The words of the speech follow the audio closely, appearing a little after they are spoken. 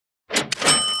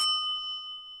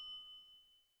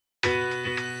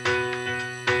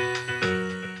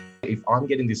if I'm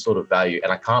getting this sort of value,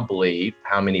 and I can't believe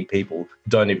how many people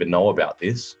don't even know about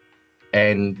this.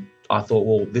 And I thought,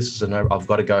 well, I've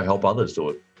got to go help others do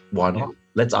it. Why not?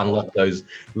 Let's unlock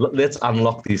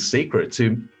this secret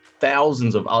to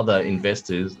thousands of other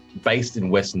investors based in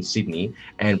Western Sydney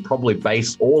and probably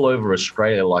based all over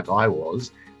Australia like I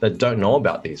was that don't know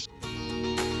about this.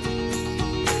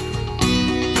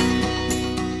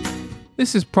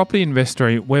 This is Property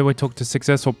Investory, where we talk to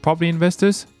successful property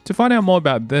investors to find out more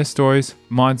about their stories,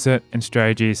 mindset, and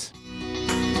strategies.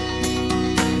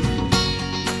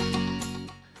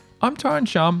 I'm Tuan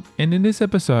Duong, and in this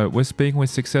episode, we're speaking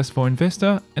with successful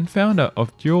investor and founder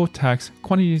of dual tax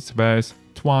quantity surveyors,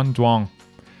 Tuan Duong.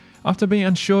 After being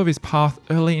unsure of his path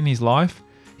early in his life,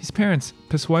 his parents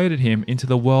persuaded him into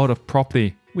the world of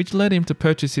property, which led him to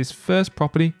purchase his first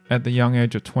property at the young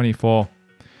age of 24.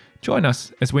 Join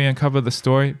us as we uncover the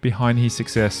story behind his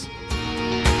success.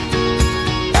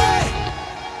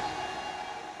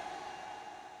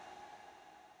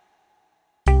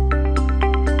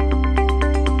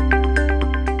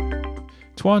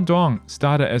 Tuan Duong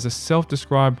started as a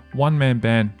self-described one-man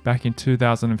band back in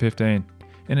 2015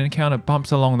 and encountered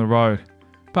bumps along the road,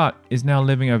 but is now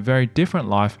living a very different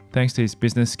life thanks to his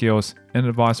business skills and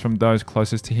advice from those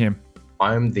closest to him.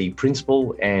 I'm the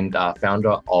principal and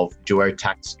founder of Duo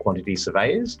Tax Quantity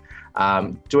Surveyors.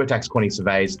 Duo Tax Quantity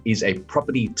Surveyors is a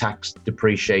property tax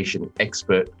depreciation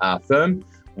expert firm.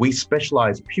 We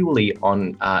specialize purely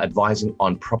on advising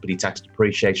on property tax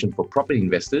depreciation for property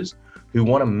investors who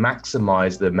want to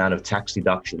maximize the amount of tax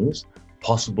deductions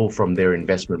possible from their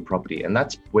investment property. And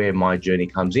that's where my journey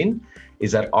comes in,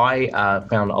 is that I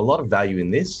found a lot of value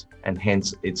in this, and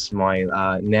hence it's my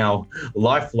now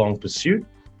lifelong pursuit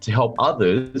to help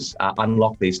others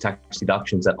unlock these tax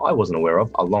deductions that I wasn't aware of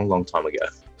a long, long time ago.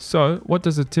 So what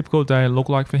does a typical day look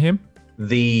like for him?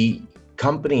 The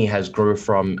company has grew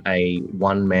from a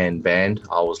one-man band.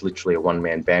 I was literally a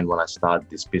one-man band when I started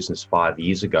this business 5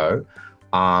 years ago.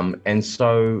 And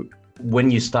so when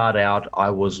you start out,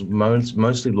 I was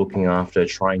mostly looking after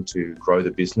trying to grow the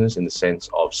business in the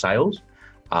sense of sales.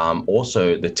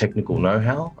 Also the technical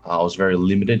know-how. I was very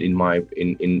limited in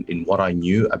what I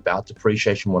knew about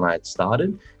depreciation when I had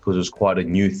started, because it was quite a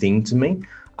new thing to me,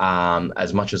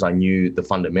 as much as I knew the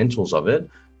fundamentals of it.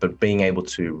 But being able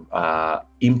to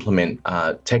implement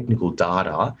technical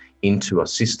data into a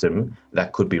system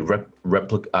that could be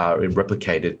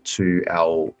replicated to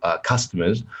our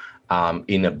customers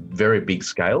in a very big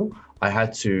scale, I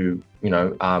had to,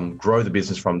 grow the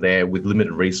business from there with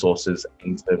limited resources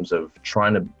in terms of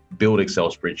trying to build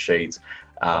Excel spreadsheets.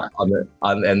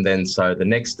 And then so the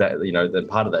next day, the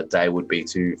part of that day would be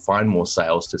to find more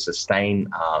sales to sustain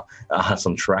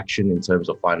some traction in terms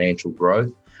of financial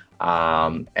growth.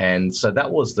 And so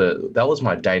that was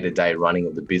my day-to-day running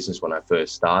of the business when I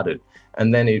first started.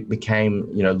 And then it became,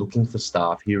 looking for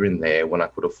staff here and there when I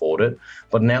could afford it.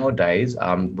 But nowadays,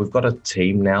 we've got a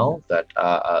team now that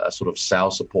a sort of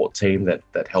sales support team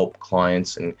that help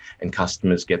clients and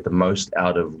customers get the most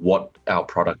out of what our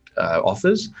product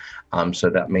offers. So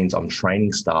that means I'm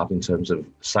training staff in terms of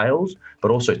sales,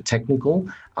 but also technical.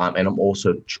 And I'm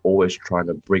also always trying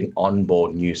to bring on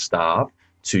board new staff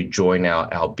to join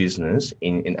our business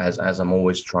as I'm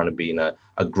always trying to be in a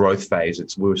growth phase.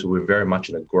 We're very much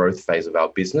in a growth phase of our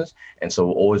business. And so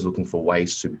we're always looking for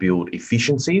ways to build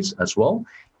efficiencies as well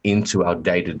into our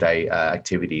day-to-day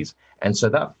activities. And so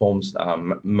that forms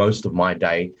most of my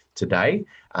day today.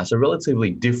 So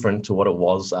relatively different to what it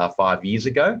was 5 years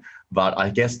ago. But I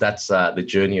guess that's the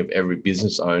journey of every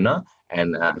business owner,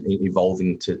 and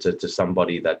evolving to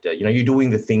somebody that, you're doing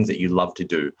the things that you love to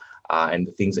do. And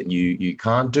the things that you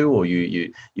can't do or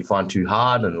you find too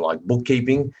hard, and like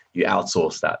bookkeeping, you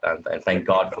outsource that. And thank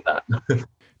God for that.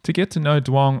 To get to know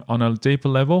Duong on a deeper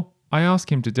level, I asked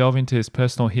him to delve into his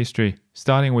personal history,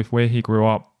 starting with where he grew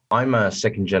up. I'm a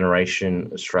second generation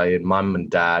Australian. Mum and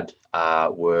dad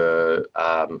had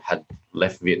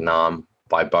left Vietnam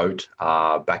by boat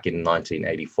back in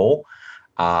 1984.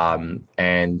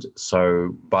 And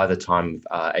so by the time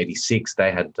of 86,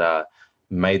 they had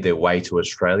made their way to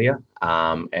Australia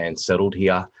and settled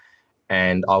here.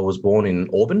 And I was born in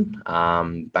Auburn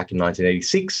back in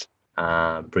 1986.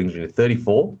 Brings me to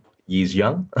 34 years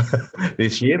young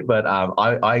this year. But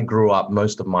I grew up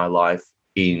most of my life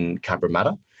in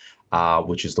Cabramatta,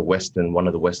 which is one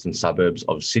of the western suburbs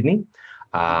of Sydney.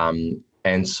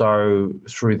 And so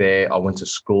through there, I went to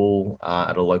school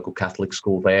at a local Catholic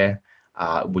school there.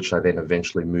 Which I then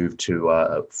eventually moved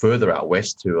to further out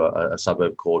west to a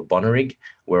suburb called Bonnyrigg,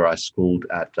 where I schooled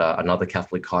at another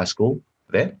Catholic high school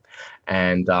there.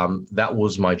 And that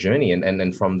was my journey. And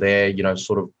then from there,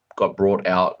 sort of got brought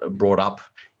up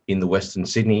in the Western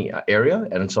Sydney area.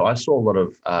 And so I saw a lot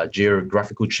of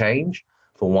geographical change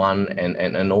for one,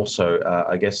 and also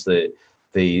I guess the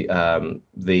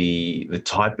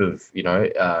type of,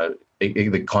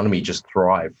 the economy just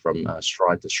thrived from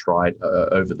stride to stride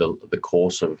over the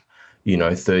course of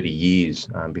 30 years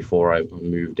before I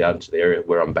moved out to the area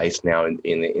where I'm based now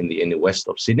in the west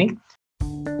of Sydney.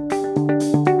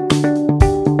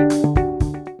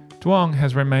 Duong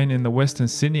has remained in the Western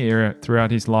Sydney area throughout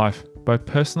his life, both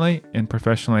personally and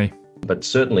professionally. But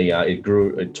certainly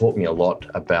it taught me a lot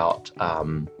about,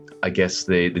 I guess,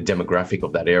 the demographic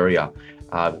of that area,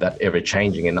 that ever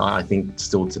changing. And I think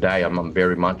still today, I'm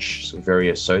very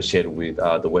associated with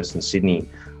the Western Sydney.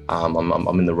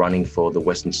 I'm in the running for the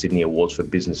Western Sydney Awards for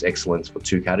Business Excellence for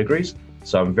 2 categories.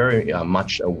 So I'm very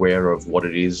much aware of what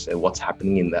it is and what's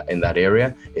happening in that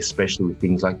area, especially with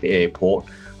things like the airport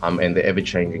and the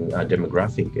ever-changing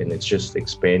demographic. And it's just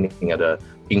expanding at an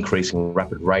increasing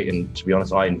rapid rate. And to be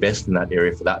honest, I invest in that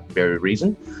area for that very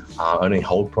reason. I only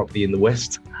hold property in the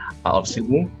west of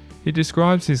Sydney. He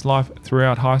describes his life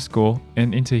throughout high school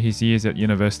and into his years at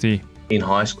university. In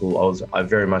high school, I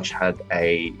very much had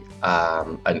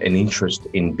an interest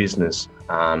in business,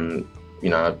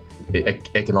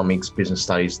 economics, business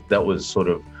studies. That was sort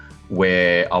of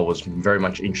where I was very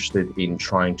much interested in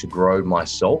trying to grow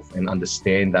myself and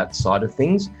understand that side of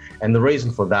things. And the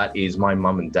reason for that is my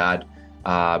mum and dad,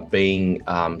 being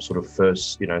sort of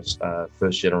first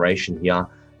generation here,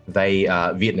 they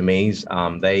Vietnamese.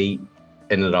 They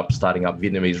ended up starting up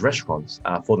Vietnamese restaurants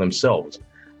for themselves.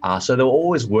 So they were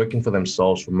always working for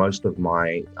themselves for most of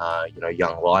my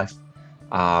young life.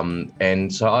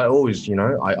 And so I always,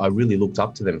 I really looked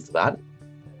up to them for that,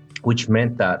 which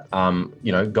meant that,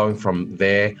 going from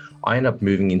there, I ended up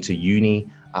moving into uni.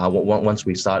 Once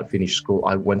we finished school,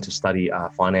 I went to study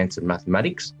finance and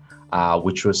mathematics,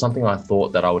 which was something I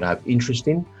thought that I would have interest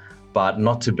in, but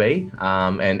not to be.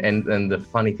 And the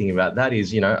funny thing about that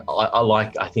is,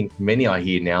 I think many I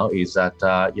hear now is that,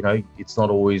 it's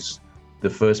not always, the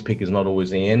first pick is not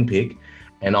always the end pick.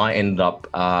 And I ended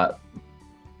up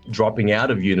dropping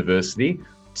out of university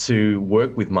to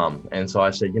work with mum. And so I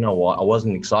said, you know what, I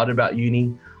wasn't excited about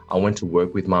uni. I went to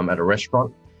work with mum at a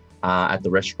restaurant, at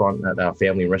our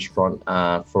family restaurant,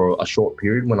 for a short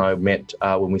period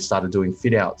when we started doing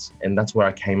fit outs. And that's where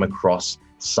I came across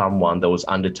someone that was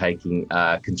undertaking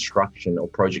construction or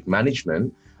project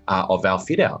management of our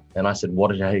fit out. And I said,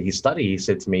 what did he study? He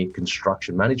said to me,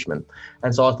 construction management.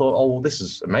 And so I thought, oh, well, this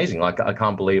is amazing. Like, I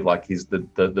can't believe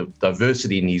the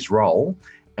diversity in his role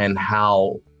and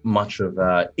how much of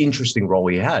an interesting role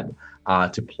he had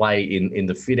to play in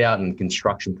the fit out and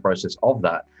construction process of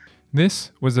that.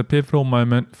 This was a pivotal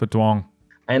moment for Duong.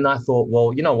 And I thought,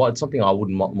 well, you know what, it's something I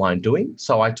wouldn't mind doing.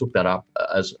 So I took that up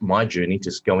as my journey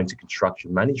to go into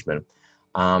construction management.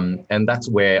 And that's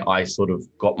where I sort of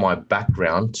got my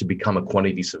background to become a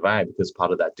quantity surveyor, because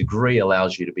part of that degree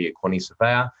allows you to be a quantity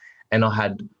surveyor. And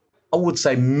I would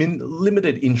say,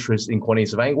 limited interest in quantity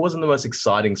surveying. It wasn't the most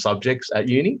exciting subjects at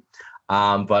uni.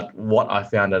 But what I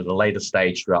found at a later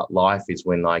stage throughout life is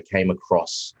when I came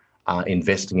across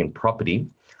investing in property,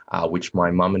 which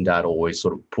my mum and dad always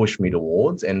sort of pushed me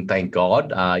towards. And thank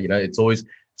God, it's always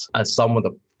someone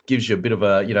that gives you a bit of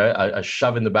a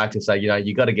shove in the back to say,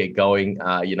 you got to get going.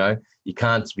 You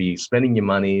can't be spending your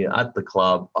money at the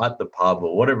club, at the pub,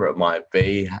 or whatever it might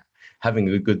be, having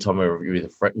a good time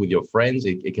with your friends.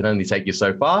 It can only take you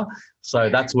so far. So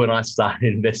that's when I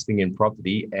started investing in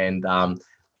property. And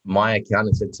my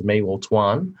accountant said to me, well,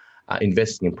 Tuan,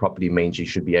 investing in property means you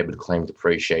should be able to claim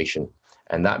depreciation.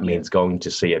 And that means going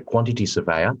to see a quantity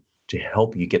surveyor to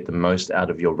help you get the most out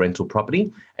of your rental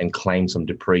property and claim some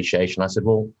depreciation. I said,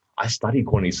 well, I studied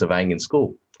quantity surveying in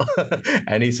school.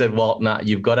 And he said, well, no,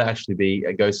 you've got to actually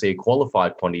go see a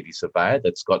qualified quantity surveyor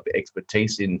that's got the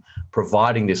expertise in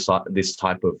providing this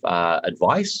type of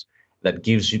advice that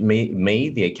gives me,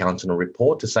 the accountant, a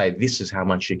report to say this is how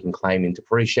much you can claim in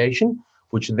depreciation,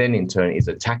 which then in turn is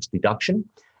a tax deduction.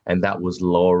 And that was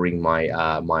lowering my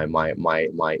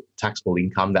taxable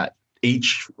income that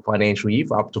each financial year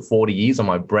for up to 40 years on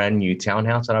my brand new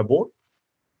townhouse that I bought.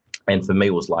 And for me,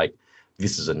 it was like,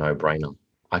 this is a no-brainer.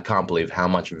 I can't believe how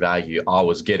much value I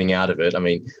was getting out of it. I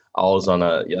mean, I was on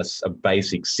a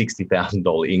basic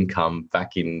 $60,000 income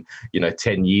back in,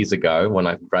 10 years ago when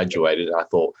I graduated. I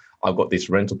thought, I've got this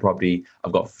rental property.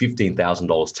 I've got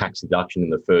 $15,000 tax deduction in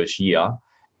the first year.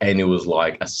 And it was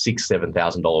like a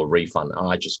 $6,000-$7,000 refund. And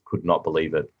I just could not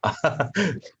believe it.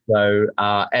 So,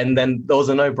 and then there was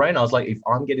a no-brainer. I was like, if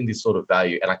I'm getting this sort of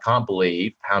value, and I can't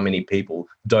believe how many people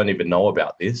don't even know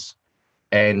about this.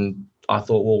 And I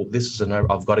thought, well, this is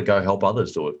I've got to go help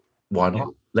others do it. Why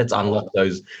not? Let's unlock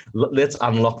those. Let's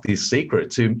unlock this secret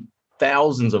to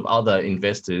thousands of other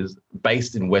investors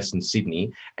based in Western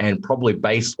Sydney and probably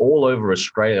based all over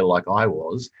Australia, like I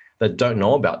was, that don't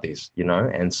know about this.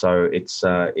 And so it's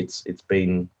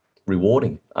been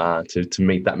rewarding to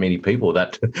meet that many people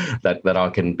that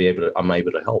I'm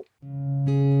able to help.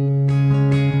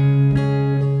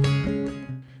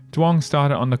 Duong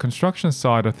started on the construction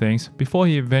side of things before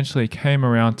he eventually came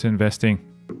around to investing.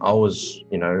 I was,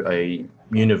 a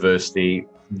university,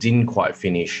 didn't quite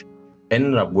finish,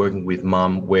 ended up working with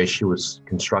mum where she was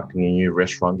constructing a new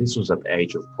restaurant. This was at the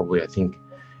age of probably, I think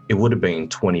it would have been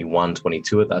 21,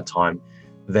 22 at that time.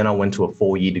 Then I went to a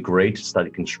 4-year degree to study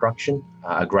construction.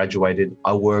 I graduated.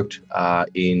 I worked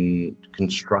in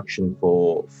construction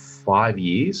for 5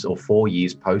 years or 4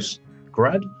 years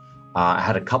post-grad. I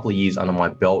had a couple of years under my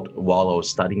belt while I was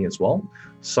studying as well.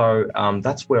 So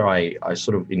that's where I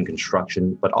sort of in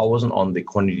construction, but I wasn't on the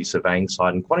quantity surveying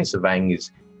side. And quantity surveying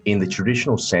is, in the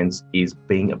traditional sense, is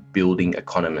being a building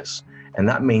economist. And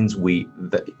that means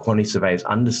the quantity surveyors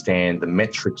understand the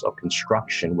metrics of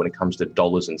construction when it comes to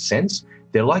dollars and cents.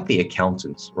 They're like the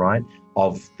accountants, right,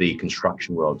 of the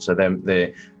construction world. So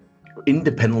they're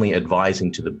independently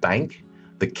advising to the bank,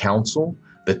 the council,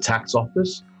 the tax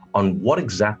office on what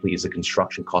exactly is the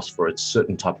construction cost for a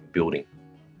certain type of building,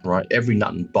 right? Every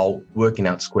nut and bolt, working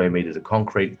out square meters of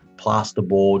concrete,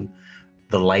 plasterboard,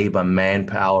 the labor,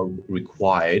 manpower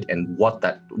required, and what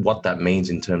that means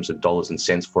in terms of dollars and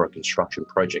cents for a construction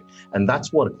project. And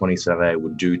that's what a quantity surveyor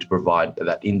would do to provide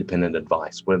that independent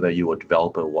advice, whether you're a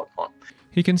developer or whatnot.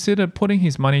 He considered putting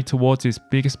his money towards his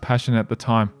biggest passion at the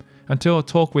time, until a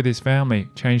talk with his family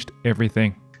changed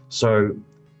everything. So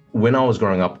when I was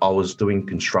growing up, I was doing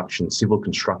construction, civil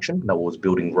construction. That was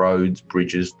building roads,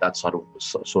 bridges, that sort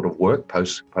of work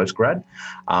post-grad.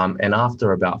 And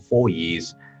after about 4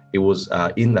 years, it was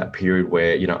in that period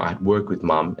where, I had worked with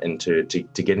mum and to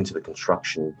get into the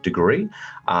construction degree.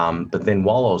 But then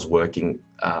while I was working,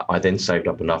 I then saved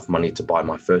up enough money to buy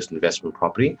my first investment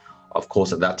property. Of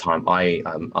course, at that time,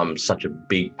 I'm such a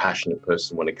big, passionate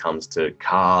person when it comes to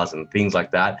cars and things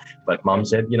like that. But mum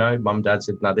and dad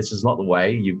said, no, this is not the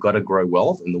way. You've got to grow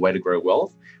wealth. And the way to grow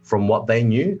wealth, from what they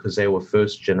knew, because they were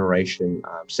first generation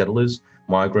settlers,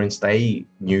 migrants, they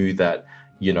knew that,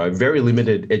 very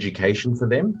limited education for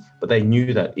them, but they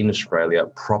knew that in Australia,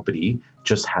 property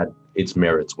just had its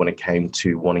merits when it came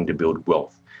to wanting to build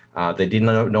wealth. They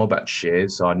didn't know about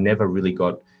shares, so I never really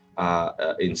got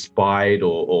inspired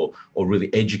or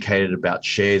really educated about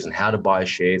shares and how to buy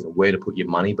shares and where to put your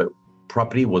money. But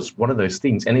property was one of those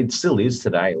things, and it still is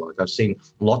today. Like, I've seen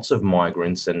lots of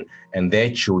migrants and their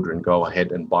children go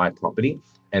ahead and buy property,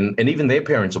 and even their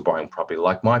parents are buying property.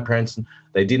 Like my parents,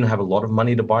 they didn't have a lot of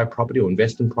money to buy property or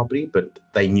invest in property, but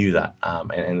they knew that,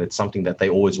 and it's something that they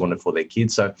always wanted for their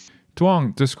kids. So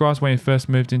Duong describes when he first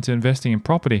moved into investing in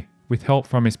property with help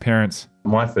from his parents.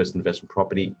 My first investment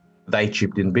property, they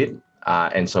chipped in a bit.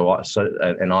 And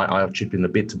I chipped in a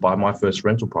bit to buy my first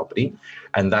rental property.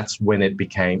 And that's when it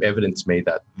became evident to me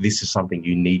that this is something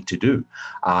you need to do,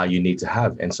 you need to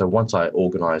have. And so once I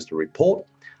organised a report,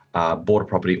 bought a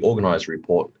property, organised a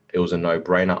report, it was a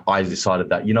no-brainer. I decided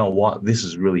that, you know what, this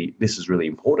is really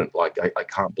important. Like, I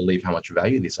can't believe how much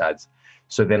value this adds.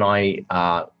 So then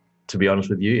to be honest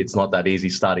with you, it's not that easy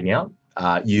starting out.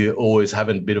 You always have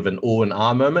a bit of an ooh and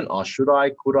ah moment. Oh, should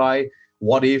I? Could I?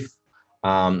 What if?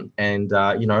 I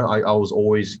was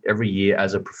always, every year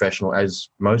as a professional, as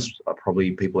most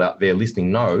probably people out there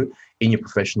listening know, in your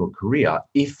professional career,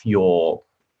 if you're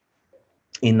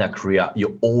in that career,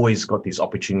 you always got this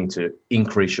opportunity to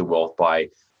increase your wealth by,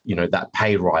 that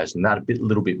pay rise and that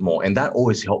little bit more. And that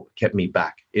always kept me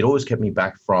back. It always kept me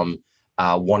back from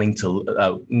wanting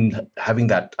to, having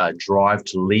that drive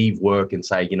to leave work and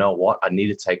say, you know what, I need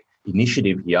to take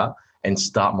initiative here and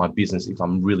start my business if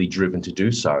I'm really driven to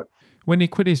do so. When he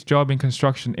quit his job in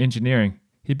construction engineering,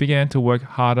 he began to work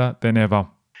harder than ever.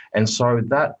 And so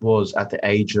that was at the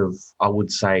age of, I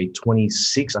would say,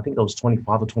 26. I think I was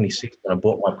 25 or 26 when I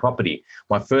bought my property.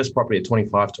 My first property at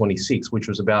 25, 26, which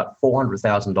was about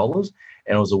 $400,000.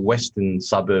 And it was a Western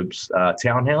suburbs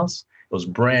townhouse. It was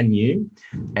brand new.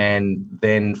 And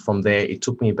then from there, it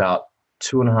took me about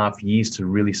 2.5 years to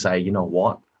really say, you know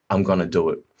what, I'm going to do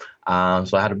it.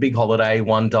 So I had a big holiday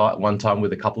one time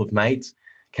with a couple of mates,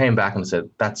 came back and said,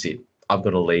 that's it, I've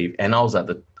got to leave. And I was at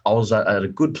a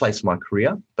good place in my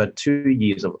career, but 2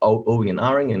 years of oohing and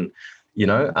ahhing and,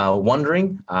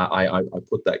 wondering, I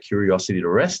put that curiosity to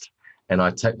rest, and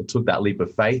I took that leap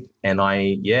of faith, and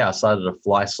I started to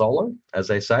fly solo, as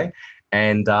they say.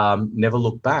 and never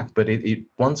looked back. But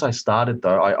once I started,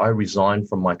 though, I resigned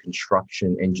from my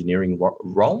construction engineering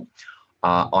role.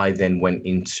 I then went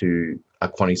into a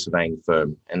quantity surveying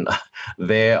firm, and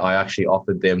there I actually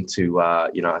offered them to,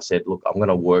 I said, look, I'm going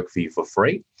to work for you for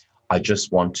free. I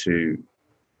just want to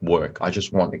work. I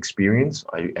just want experience.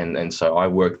 And so I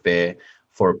worked there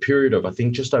for a period of, I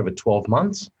think, just over 12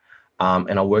 months.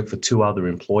 And I worked for 2 other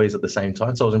employers at the same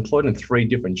time. So I was employed in 3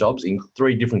 different jobs, in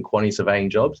 3 different quantity surveying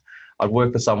jobs. I'd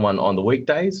work for someone on the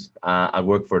weekdays. I'd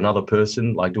work for another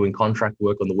person, like doing contract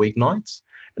work on the weeknights.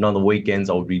 And on the weekends,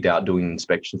 I would be out doing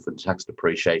inspections for tax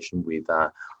depreciation with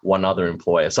one other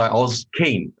employer. So I was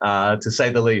keen, to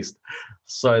say the least.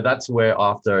 So that's where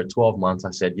after 12 months,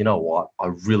 I said, you know what, I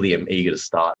really am eager to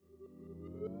start.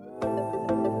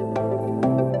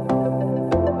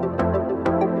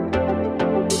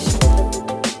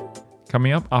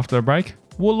 Coming up after a break,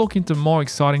 we'll look into more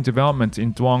exciting developments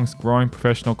in Duong's growing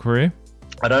professional career.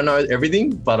 I don't know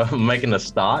everything, but I'm making a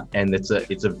start, and it's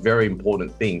a very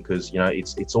important thing, because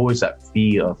it's always that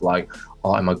fear of like,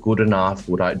 oh, am I good enough?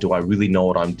 Do I really know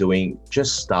what I'm doing?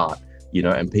 Just start,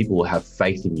 and people will have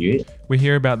faith in you. We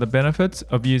hear about the benefits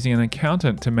of using an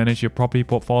accountant to manage your property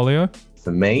portfolio.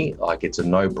 For me, like, it's a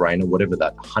no-brainer. Whatever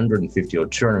that $150 or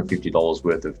 $250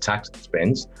 worth of tax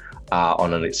expense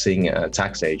on seeing a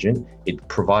tax agent, it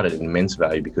provided immense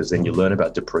value, because then you learn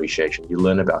about depreciation, you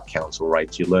learn about council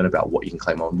rates, you learn about what you can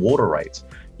claim on water rates,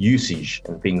 usage,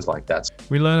 and things like that.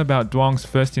 We learn about Duong's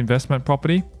first investment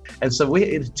property. And so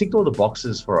it ticked all the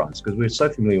boxes for us, because we were so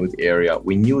familiar with the area.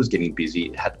 We knew it was getting busy.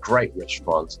 It had great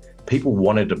restaurants. People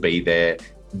wanted to be there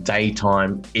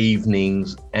daytime,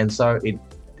 evenings. And so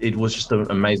it was just an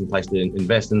amazing place to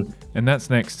invest in. And that's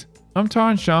next. I'm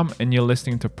Tuan Duong, and you're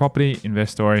listening to Property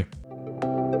Investory.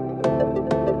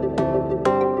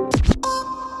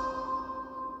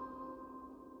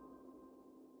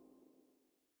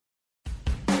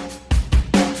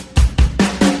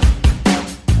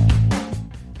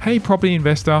 Hey property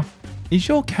investor, is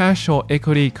your cash or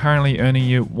equity currently earning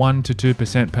you 1 to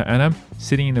 2% per annum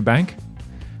sitting in the bank?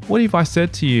 What if I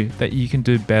said to you that you can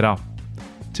do better?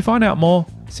 To find out more,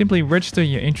 simply register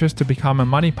your interest to become a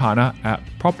money partner at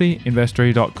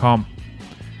propertyinvestory.com.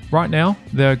 Right now,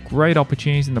 there are great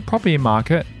opportunities in the property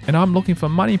market, and I'm looking for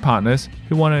money partners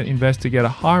who want to invest to get a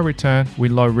high return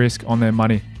with low risk on their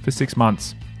money for 6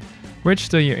 months.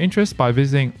 Register your interest by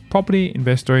visiting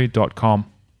propertyinvestory.com.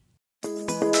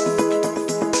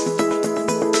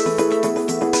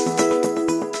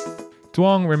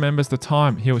 Duong remembers the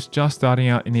time he was just starting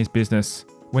out in his business,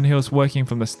 when he was working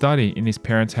from the study in his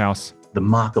parents' house. The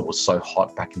market was so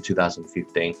hot back in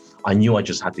 2015. I knew I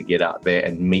just had to get out there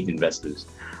and meet investors.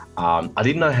 I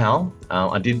didn't know how.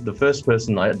 I did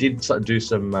do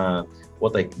some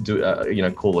what they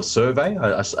do, call a survey.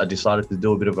 I decided to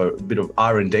do a bit of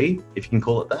R&D, if you can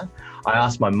call it that. I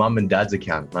asked my mum and dad's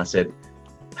accountant, and I said,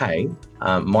 hey,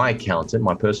 my accountant,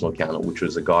 my personal accountant, which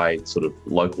was a guy sort of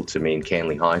local to me in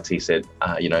Canley Heights, he said,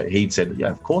 he'd said, yeah,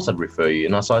 of course I'd refer you.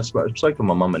 And so I spoke to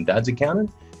my mum and dad's accountant,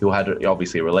 who I had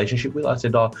obviously a relationship with. I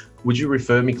said, would you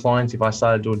refer me clients if I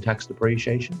started doing tax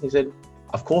depreciation? He said,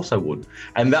 of course I would.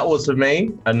 And that was, for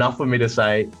me, enough for me to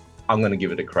say, I'm going to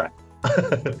give it a crack.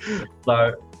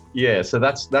 So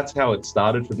that's how it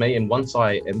started for me. And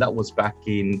that was back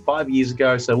in 5 years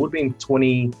ago. So it would have been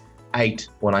 28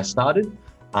 when I started.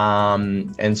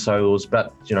 And so it was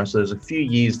about, so there's a few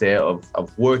years there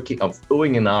of working, of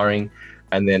oohing and ahhing,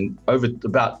 and then over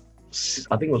about,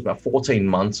 I think it was about 14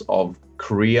 months of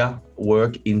career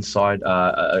work inside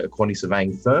a quantity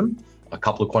surveying firm, a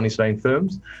couple of quantity surveying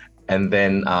firms. And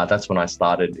then that's when I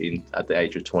started at the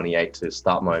age of 28 to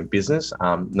start my own business.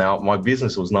 Now, my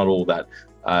business was not all that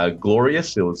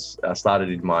glorious. It was started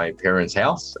in my parents'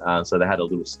 house. So they had a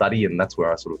little study, and that's where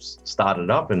I sort of started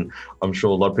up. And I'm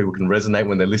sure a lot of people can resonate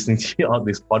when they're listening to you on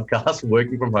this podcast,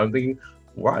 working from home, thinking,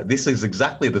 right, this is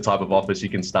exactly the type of office you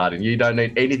can start in. You don't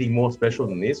need anything more special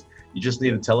than this. You just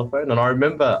need a telephone. And I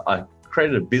remember I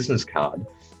created a business card,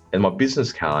 and my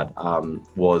business card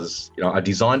was, I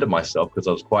designed it myself because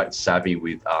I was quite savvy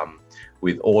with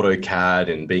AutoCAD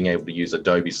and being able to use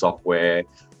Adobe software.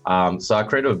 So I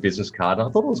created a business card, and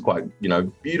I thought it was quite,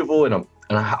 beautiful. And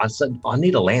I said, I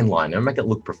need a landline and make it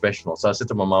look professional. So I said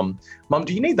to my mum,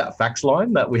 do you need that fax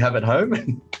line that we have at home?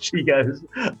 And she goes,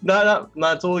 no,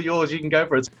 it's all yours. You can go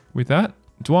for it. With that,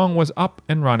 Duong was up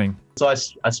and running. So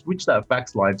I switched that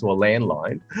fax line to a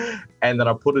landline, and then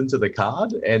I put into the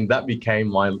card, and that became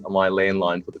my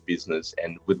landline for the business,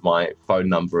 and with my phone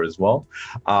number as well.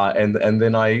 And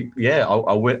then I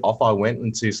went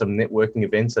into some networking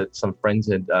events that some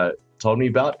friends had told me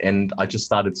about, and I just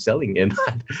started selling. And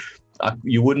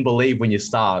you wouldn't believe when you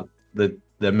start, the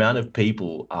amount of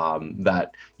people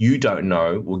that you don't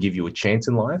know will give you a chance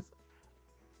in life.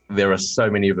 There are so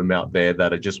many of them out there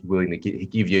that are just willing to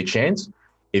give you a chance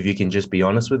if you can just be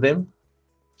honest with them.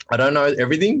 I don't know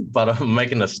everything, but I'm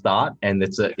making a start, and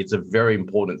it's a very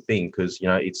important thing, because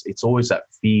it's always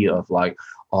that fear of like,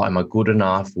 oh, am I good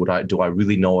enough? Do I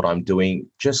really know what I'm doing?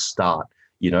 Just start,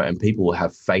 and people will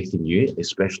have faith in you,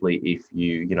 especially if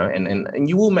and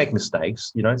you will make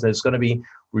mistakes. So there's going to be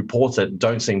reports that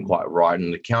don't seem quite right,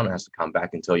 and the accountant has to come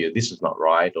back and tell you this is not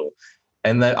right,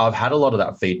 and that I've had a lot of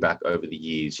that feedback over the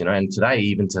years, and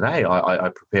even today, I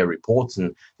prepare reports,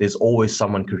 and there's always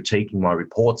someone critiquing my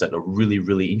reports that are really,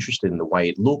 really interested in the way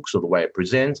it looks or the way it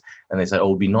presents. And they say, oh,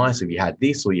 it'd be nice if you had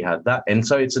this or you had that. And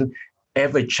so it's an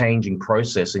ever-changing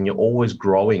process, and you're always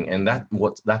growing. And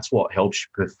that's what helps you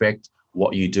perfect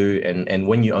what you do. And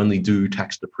when you only do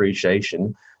tax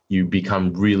depreciation, you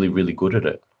become really, really good at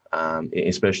it,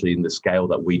 especially in the scale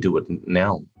that we do it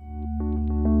now.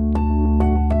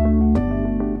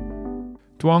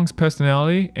 Duong's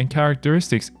personality and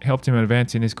characteristics helped him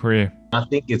advance in his career. I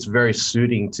think it's very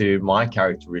suiting to my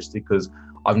characteristic, because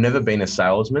I've never been a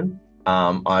salesman.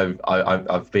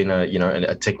 I've been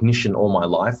a technician all my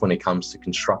life when it comes to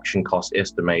construction cost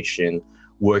estimation,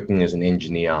 working as an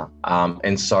engineer,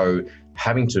 and so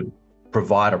having to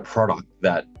provide a product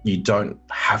that you don't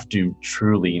have to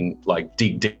truly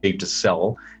dig deep to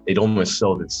sell, it almost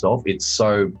sells itself. It's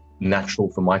so natural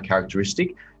for my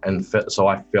characteristic. And so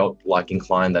I felt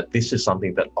inclined that this is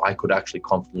something that I could actually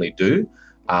confidently do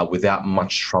without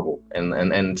much trouble.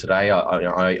 And today,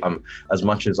 I'm as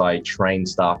much as I train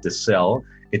staff to sell,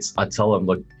 I tell them,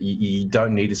 look, you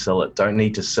don't need to sell it. Don't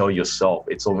need to sell yourself.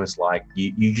 It's almost like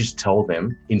you just tell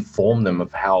them, inform them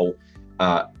of how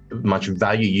much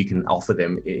value you can offer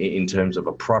them in terms of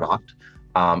a product.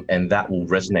 And that will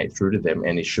resonate through to them,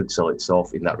 and it should sell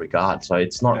itself in that regard. So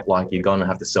it's not like you're going to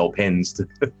have to sell pens to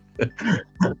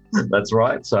That's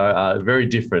right. So very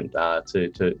different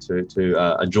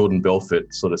to a Jordan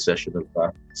Belfort sort of session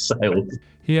of sales.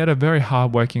 He had a very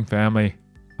hard-working family.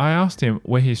 I asked him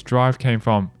where his drive came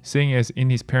from, seeing as in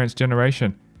his parents'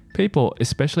 generation, people,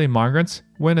 especially migrants,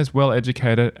 weren't as well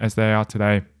educated as they are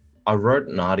today. I wrote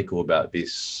an article about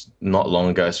this not long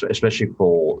ago, especially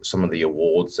for some of the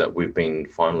awards that we've been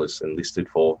finalists and listed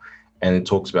for. And it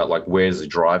talks about where's the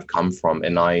drive come from?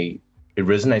 And it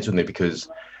resonates with me because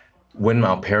when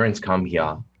our parents come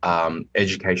here,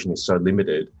 education is so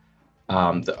limited.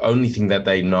 The only thing that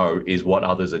they know is what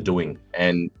others are doing.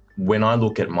 And when I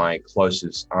look at my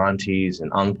closest aunties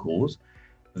and uncles,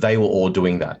 they were all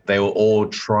doing that. They were all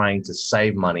trying to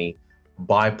save money,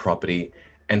 buy property.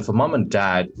 And for mum and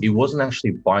dad, it wasn't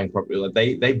actually buying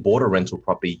property. They bought a rental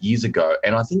property years ago.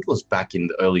 And I think it was back in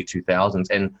the early 2000s.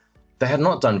 And they had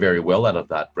not done very well out of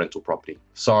that rental property.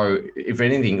 So if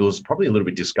anything, it was probably a little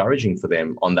bit discouraging for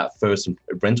them on that first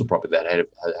rental property that had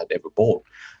ever bought.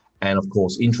 And of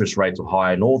course, interest rates were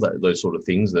high and all those sort of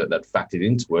things that factored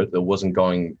into it, that wasn't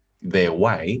going their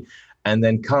way. And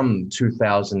then come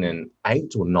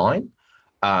 2008 or 9,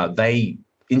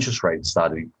 interest rates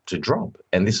started to drop.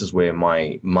 And this is where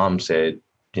my mum said,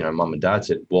 mum and dad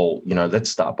said, well, let's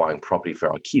start buying property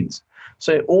for our kids.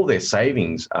 So all their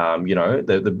savings,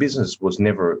 the business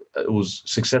was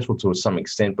successful to some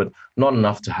extent, but not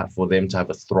enough for them to have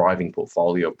a thriving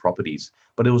portfolio of properties.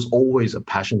 But it was always a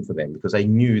passion for them because they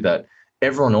knew that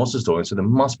everyone else is doing, so there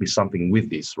must be something with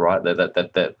this, right?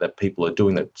 That people are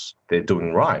doing, that they're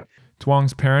doing right.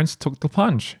 Duong's parents took the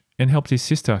plunge and helped his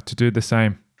sister to do the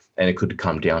same. And it could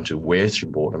come down to where she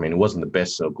bought. I mean, it wasn't the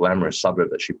best glamorous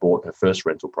suburb that she bought her first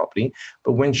rental property.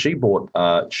 But when she bought,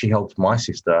 she helped my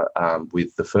sister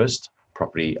with the first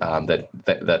property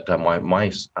that my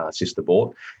sister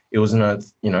bought. It was in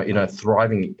a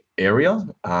thriving area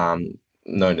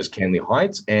known as Canley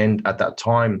Heights, and at that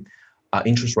time,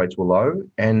 interest rates were low,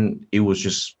 and it was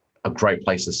just a great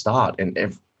place to start.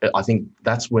 And I think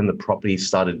that's when the property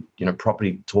started.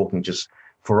 Property talking just.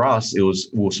 For us, we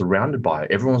were surrounded by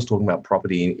it. Everyone was talking about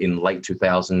property in late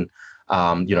 2000,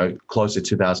 close to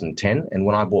 2010. And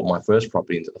when I bought my first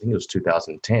property, I think it was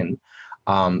 2010,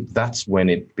 that's when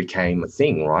it became a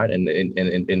thing, right? And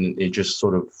it just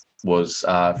sort of was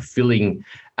filling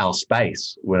our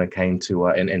space when it came to,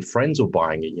 and friends were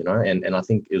buying it, and I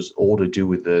think it was all to do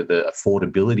with the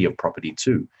affordability of property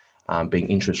too, being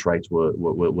interest rates were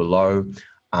low.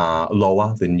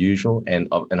 Lower than usual, and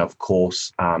of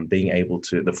course, being able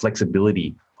to, the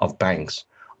flexibility of banks,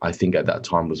 I think at that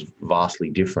time was vastly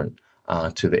different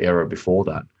to the era before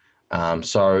that.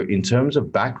 So in terms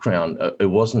of background, it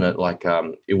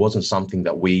wasn't something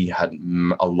that we had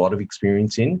a lot of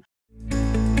experience in.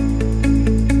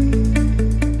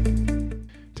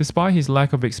 Despite his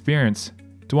lack of experience,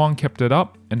 Duong kept it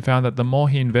up and found that the more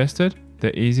he invested,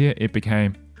 the easier it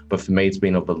became. But for me, it's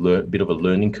been bit of a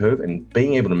learning curve, and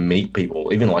being able to meet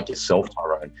people, even like yourself,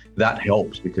 Tyrone, that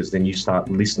helps, because then you start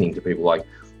listening to people. Like,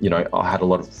 I had a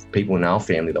lot of people in our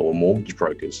family that were mortgage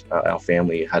brokers. Our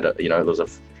family had, there was a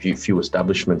few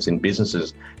establishments in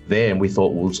businesses there, and we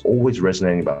thought, well, it's always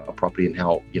resonating about property and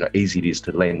how, easy it is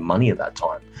to lend money at that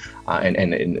time.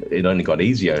 And it only got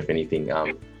easier, if anything,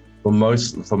 for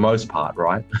most part,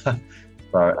 right?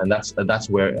 So, and that's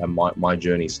where my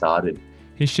journey started.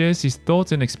 He shares his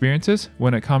thoughts and experiences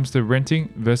when it comes to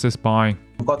renting versus buying.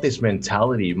 I've got this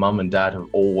mentality. Mum and dad have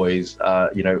always,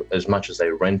 as much as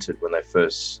they rented when they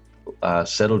first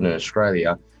settled in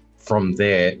Australia, from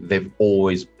there, they've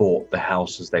always bought the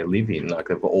houses they live in. Like,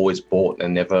 they've always bought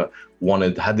and never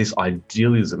had this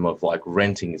idealism of like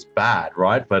renting is bad,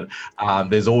 right? But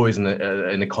there's always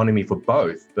an economy for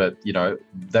both. But,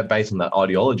 that based on that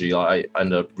ideology, I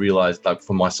end up realized, like,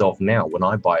 for myself now, when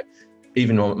I buy,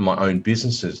 even on my own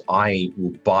businesses, I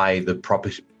will buy the proper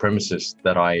premises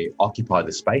that I occupy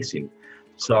the space in.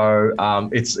 So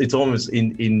it's almost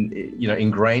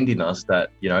ingrained in us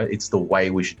that it's the way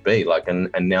we should be. Like,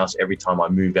 and now every time I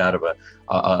move out of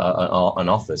an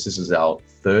office, this is our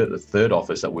third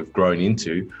office that we've grown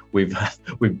into. We've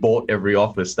bought every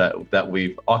office that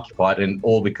we've occupied, and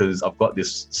all because I've got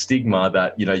this stigma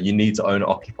that you need to own and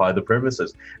occupy the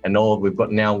premises, and all we've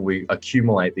got now, we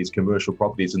accumulate these commercial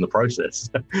properties in the process.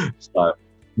 So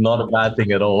not a bad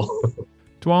thing at all.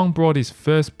 Duong bought his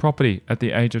first property at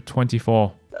the age of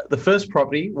 24. The first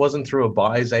property wasn't through a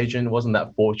buyer's agent, wasn't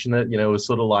that fortunate. It was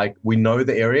sort of like, we know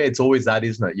the area. It's always that,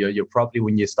 isn't it? Your property,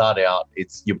 when you start out,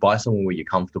 you buy somewhere where you're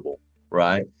comfortable,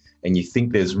 right? And you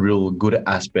think there's real good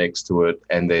aspects to it,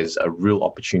 and there's a real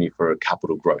opportunity for a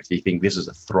capital growth. You think this is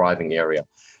a thriving area.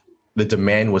 The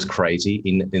demand was crazy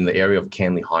in the area of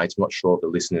Canley Heights. I'm not sure if the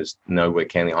listeners know where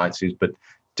Canley Heights is, but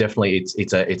definitely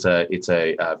it's a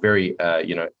very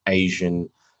Asian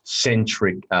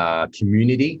centric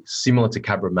community, similar to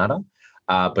Cabramatta,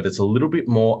 but it's a little bit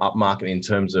more upmarket in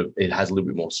terms of it has a little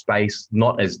bit more space,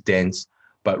 not as dense,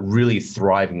 but really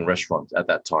thriving restaurants at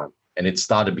that time. And it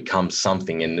started to become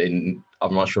something. And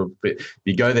I'm not sure if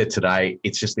you go there today,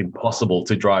 it's just impossible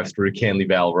to drive through Canley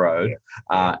Vale Road,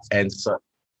 and so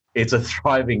it's a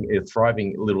thriving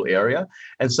little area.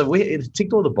 And so it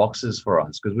ticked all the boxes for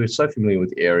us because we were so familiar with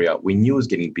the area. We knew it was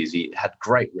getting busy. It had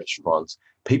great restaurants.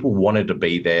 People wanted to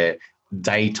be there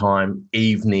daytime,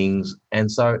 evenings. And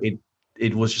so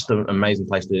it was just an amazing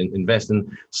place to invest.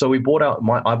 And so we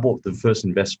I bought the first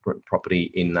investment property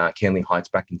in Canley Heights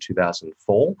back in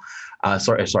 2004.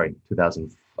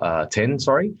 2010,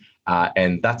 sorry.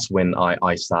 And that's when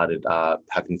I started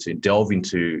having to delve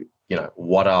into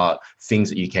what are things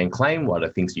that you can claim, what are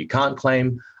things you can't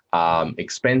claim,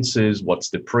 expenses, what's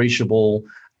depreciable.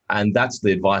 And that's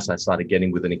the advice I started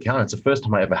getting with an accountant. It's the first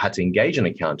time I ever had to engage an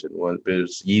accountant. Well, it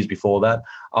was years before that.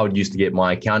 I would used to get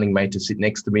my accounting mate to sit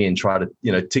next to me and try to,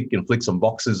 tick and flick some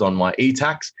boxes on my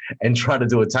e-tax and try to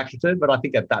do a tax return. But I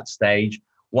think at that stage,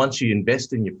 once you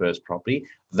invest in your first property,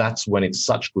 that's when it's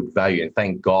such good value. And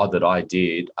thank God that I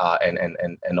did.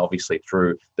 And obviously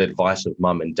through the advice of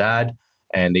mum and dad,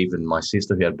 and even my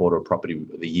sister who had bought a property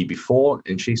the year before.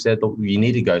 And she said, look, you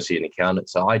need to go see an accountant.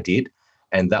 So I did.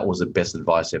 And that was the best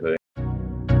advice ever.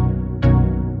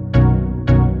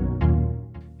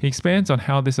 He expands on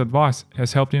how this advice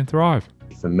has helped him thrive.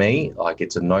 For me,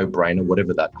 it's a no-brainer,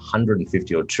 whatever that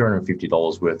 $150 or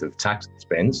 $250 worth of tax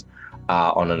expense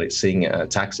on seeing a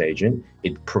tax agent,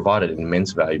 it provided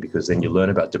immense value because then you learn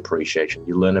about depreciation,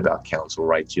 you learn about council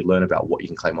rates, you learn about what you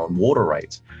can claim on water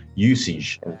rates,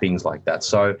 usage and things like that.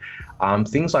 So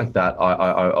things like that,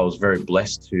 I was very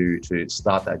blessed to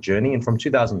start that journey. And from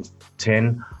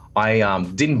 2010, I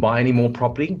didn't buy any more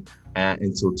property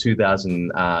until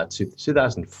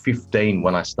 2015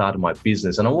 when I started my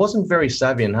business. And I wasn't very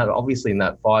savvy, and obviously in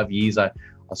that 5 years, I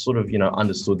sort of,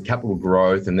 understood capital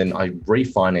growth, and then I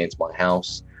refinanced my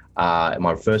house,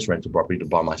 my first rental property, to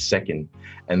buy my second.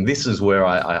 And this is where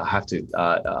I have to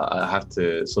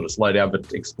sort of slow down,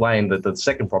 but explain that the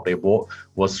second property I bought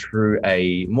was through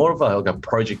more of a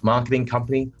project marketing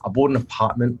company. I bought an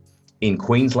apartment in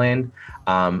Queensland,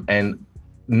 and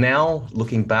now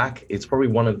looking back, it's probably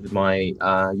one of my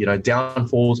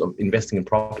downfalls of investing in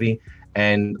property.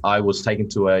 And I was taken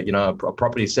to a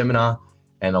property seminar,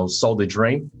 and I was sold a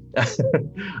dream.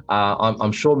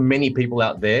 I'm sure many people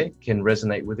out there can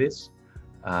resonate with this.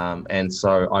 And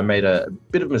so I made a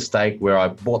bit of a mistake where I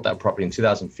bought that property in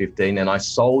 2015 and I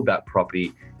sold that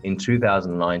property in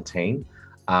 2019.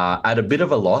 at a bit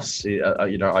of a loss.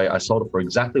 I sold it for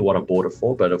exactly what I bought it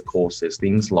for, but of course there's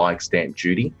things like stamp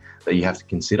duty that you have to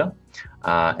consider,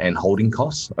 and holding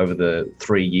costs over the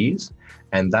 3 years.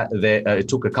 And it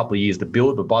took a couple of years to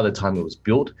build, but by the time it was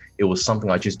built, it was something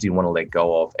I just didn't want to let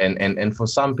go of. And for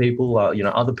some people,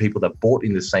 other people that bought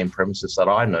in the same premises that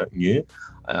I knew,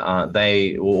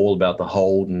 they were all about the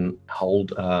hold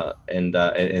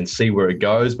and see where it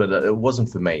goes. But it wasn't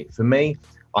for me. For me,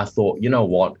 I thought, you know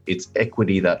what, it's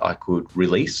equity that I could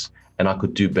release and I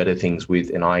could do better things with.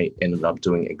 And I ended up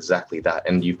doing exactly that.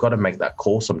 And you've got to make that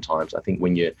call sometimes. I think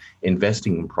when you're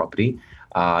investing in property,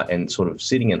 and sort of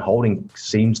sitting and holding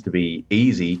seems to be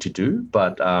easy to do,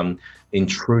 but in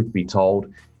truth be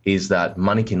told, is that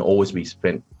money can always be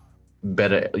spent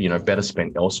better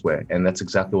spent elsewhere. And that's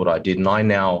exactly what I did. And I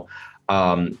now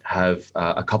have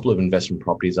a couple of investment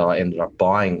properties that I ended up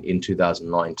buying in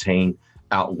 2019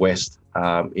 out west,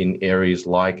 in areas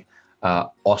like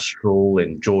Austral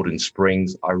and Jordan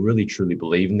Springs. I really truly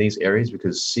believe in these areas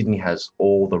because Sydney has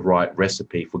all the right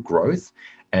recipe for growth,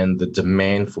 and the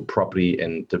demand for property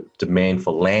and the demand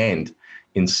for land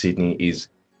in Sydney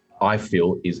I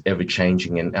feel is ever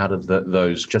changing. And out of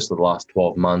those, just the last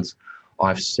 12 months,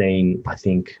 I've seen, I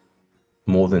think,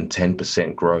 more than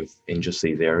 10% growth in just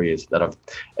these areas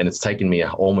and it's taken me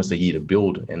almost a year to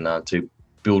build, and to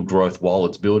build growth while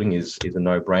it's building is a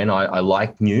no-brainer. I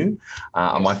like new.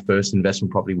 My first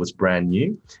investment property was brand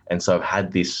new, and so I've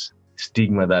had this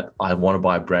stigma that I want to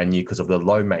buy brand new because of the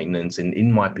low maintenance. And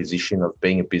in my position of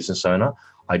being a business owner,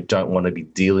 I don't want to be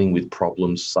dealing with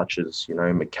problems such as,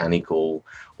 mechanical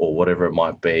or whatever it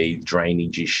might be,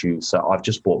 drainage issues. So I've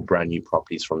just bought brand new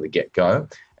properties from the get-go,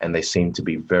 and they seem to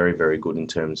be very, very good in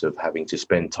terms of having to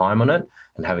spend time on it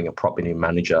and having a property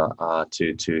manager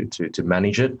to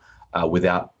manage it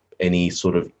without any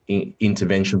sort of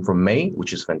intervention from me,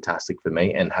 which is fantastic for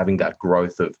me. And having that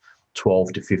growth of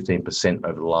 12 to 15%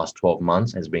 over the last 12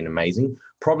 months has been amazing.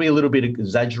 Probably a little bit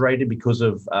exaggerated because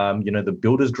of, the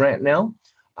builder's grant now,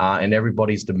 and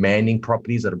everybody's demanding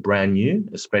properties that are brand new,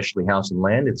 especially house and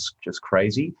land. It's just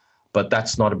crazy, but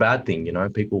that's not a bad thing.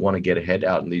 People want to get ahead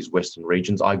out in these Western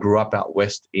regions. I grew up out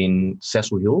west in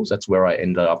Cecil Hills. That's where I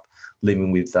ended up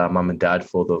living with mum and dad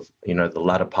for the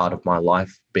latter part of my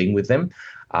life being with them.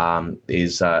 I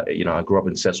grew up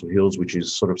in Cecil Hills, which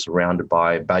is sort of surrounded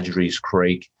by Badgerys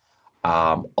Creek,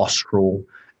 Austral,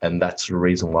 and that's the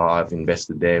reason why I've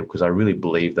invested there, because I really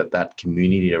believe that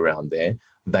community around there,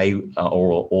 they are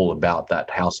all about that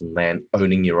house and land,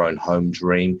 owning your own home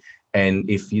dream. And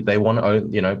if they want to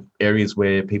own, areas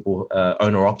where people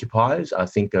owner occupiers, I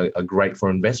think are great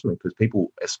for investment because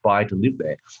people aspire to live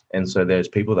there. And so there's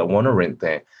people that want to rent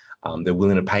there. They're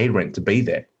willing to pay rent to be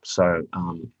there. So,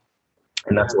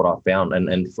 and that's what I found.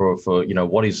 And for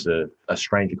what is a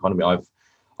strange economy,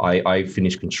 I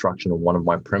finished construction on one of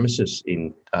my premises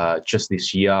in just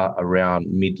this year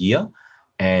around mid-year,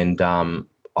 and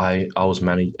I was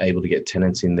able to get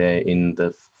tenants in there in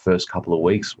the first couple of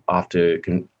weeks after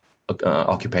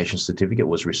occupation certificate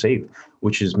was received,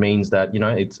 which means that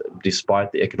it's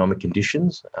despite the economic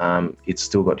conditions, it's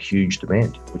still got huge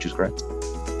demand, which is great.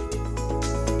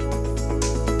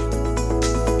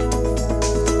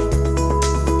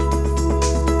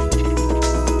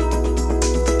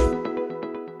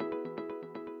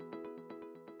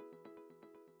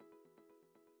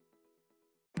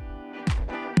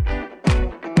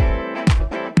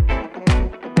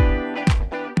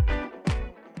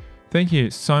 Thank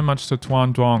you so much to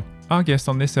Tuan Duong, our guest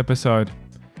on this episode.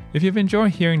 If you've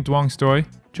enjoyed hearing Duong's story,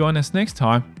 join us next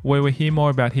time where we hear more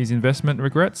about his investment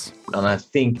regrets. And I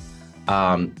think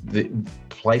the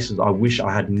places I wish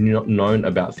I had known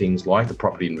about things like the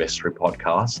Property Investory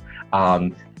podcast.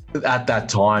 At that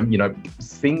time,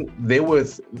 there were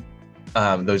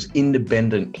those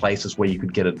independent places where you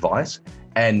could get advice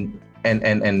and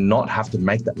not have to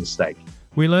make that mistake.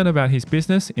 We learn about his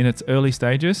business in its early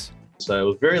stages. So it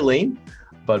was very lean,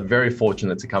 but very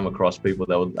fortunate to come across people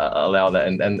that would allow that.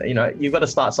 And you've got to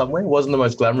start somewhere. It wasn't the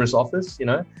most glamorous office,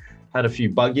 had a few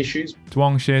bug issues.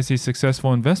 Duong shares his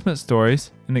successful investment stories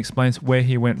and explains where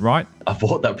he went right. I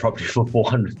bought that property for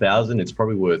 $400,000. It's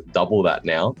probably worth double that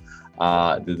now,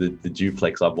 the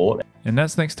duplex I bought. And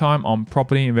that's next time on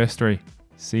Property Investory.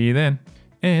 See you then.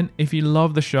 And if you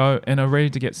love the show and are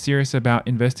ready to get serious about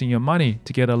investing your money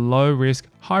to get a low risk,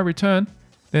 high return,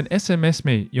 then SMS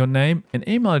me your name and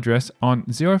email address on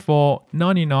 04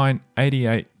 99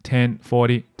 88 10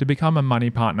 40 to become a money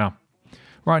partner.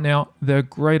 Right now, there are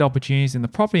great opportunities in the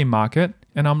property market,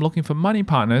 and I'm looking for money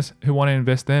partners who want to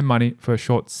invest their money for a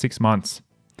short 6 months.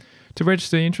 To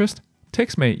register interest,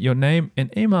 text me your name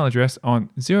and email address on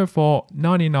 04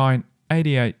 99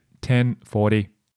 88 1040.